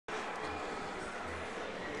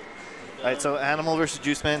All right, so Animal versus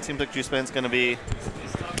Juiceman. Seems like Juiceman's going to be...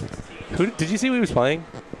 Who did you see who he was playing?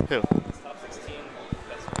 Who?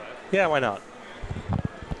 Yeah, why not?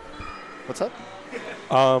 What's up?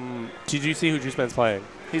 Did you see who Juiceman's playing?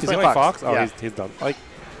 He's playing playing Fox. Oh, Yeah. he's done. Like,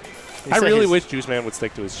 I really wish Juiceman would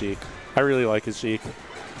stick to his Sheik. I really like his Sheik.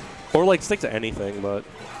 Or, like, stick to anything, but...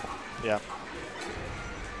 Yeah.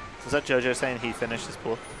 Was that JoJo saying he finished his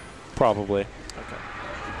pool? Probably. Okay.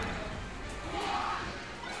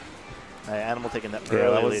 All right, Animal taking that Yeah,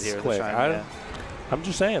 early that lead was here. quick. Yeah. I'm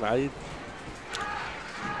just saying,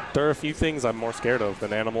 there are a few things I'm more scared of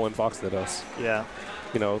than Animal and Fox did us. Yeah.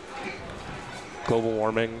 You know, global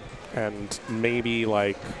warming and maybe,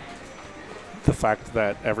 like, the fact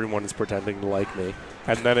that everyone is pretending to like me.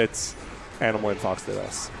 And then it's Animal and Fox did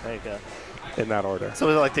us. There you go. In that order. So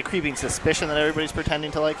is it like the creeping suspicion that everybody's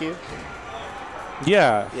pretending to like you?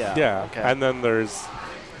 Yeah. Yeah. Yeah. Okay. And then there's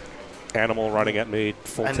Animal running at me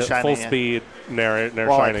full speed, shining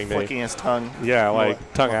like me. flicking his tongue. Yeah,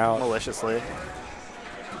 like tongue out. Maliciously.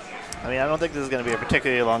 I mean, I don't think this is going to be a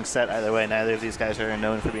particularly long set either way. Neither of these guys are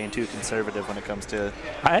known for being too conservative when it comes to...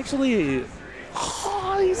 I actually...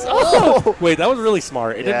 Oh! Wait, that was really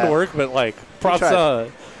smart. It didn't work, but, like, props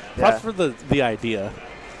for the idea.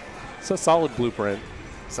 It's a solid blueprint.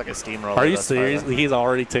 It's like a steamroller. Are you serious? He's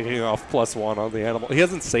already taking off +1 on the Animal. He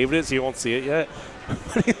hasn't saved it, so you won't see it yet.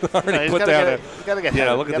 But he's already put down a... You gotta get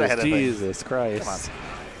Yeah, look at this. Jesus Christ. Come on.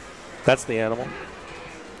 That's the Animal.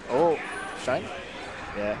 Oh, shine?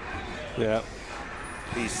 Yeah. Yeah.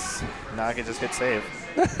 Peace. Now I can just hit save.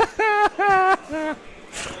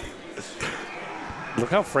 Look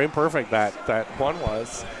how frame perfect that one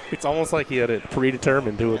was. It's almost like he had it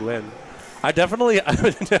predetermined who would win. I definitely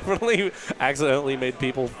accidentally made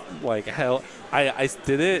people like hell. I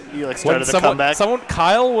did it. You like started the comeback.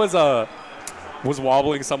 Kyle was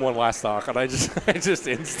wobbling someone last stock, and I just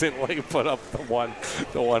instantly put up the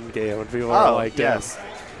one game, and people were like, yes,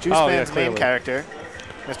 Juiceman's main character,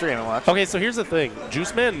 Mr. Game & Watch. Okay, so here's the thing: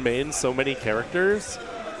 Juiceman mains so many characters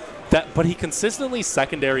but he consistently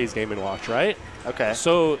secondaries Game & Watch, right? Okay.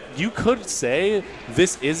 So you could say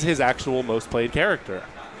this is his actual most played character.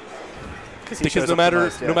 Because no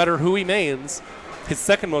matter who he mains, his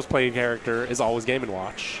second most played character is always Game &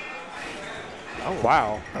 Watch. Oh,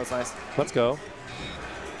 wow. That was nice. Let's go.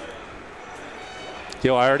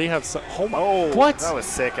 Yo, I already have some. Oh, what? That was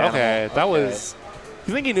sick. Okay, that was.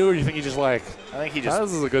 You think he knew, or you think he just like? I think he just.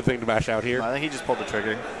 This is a good thing to mash out here. No, I think he just pulled the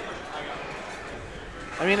trigger.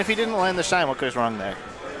 I mean, if he didn't land the shine, what goes wrong there?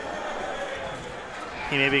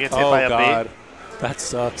 He maybe gets hit by a bait. That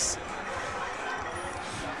sucks.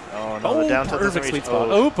 Oh, no, the down tilt doesn't reach.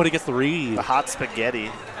 Oh, but he gets the read. The hot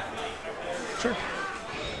spaghetti. Sure.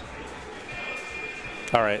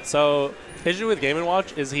 All right, so issue with Game &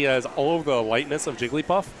 Watch is he has all of the lightness of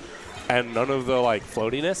Jigglypuff and none of the, like,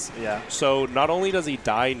 floatiness. Yeah. So not only does he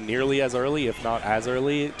die nearly as early, if not as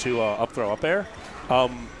early, to up throw up air,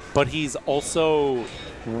 but he's also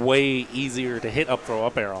way easier to hit up throw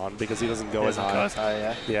up air on because he doesn't go as high.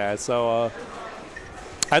 Yeah. Yeah, so,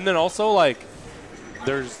 and then also, like,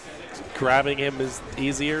 there's grabbing him is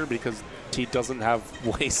easier because he doesn't have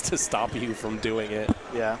ways to stop you from doing it.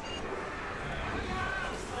 Yeah.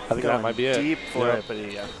 I think that might be it. Deep for it, but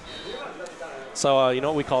yeah. So, you know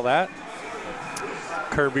what we call that?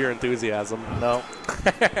 Curb your enthusiasm. No.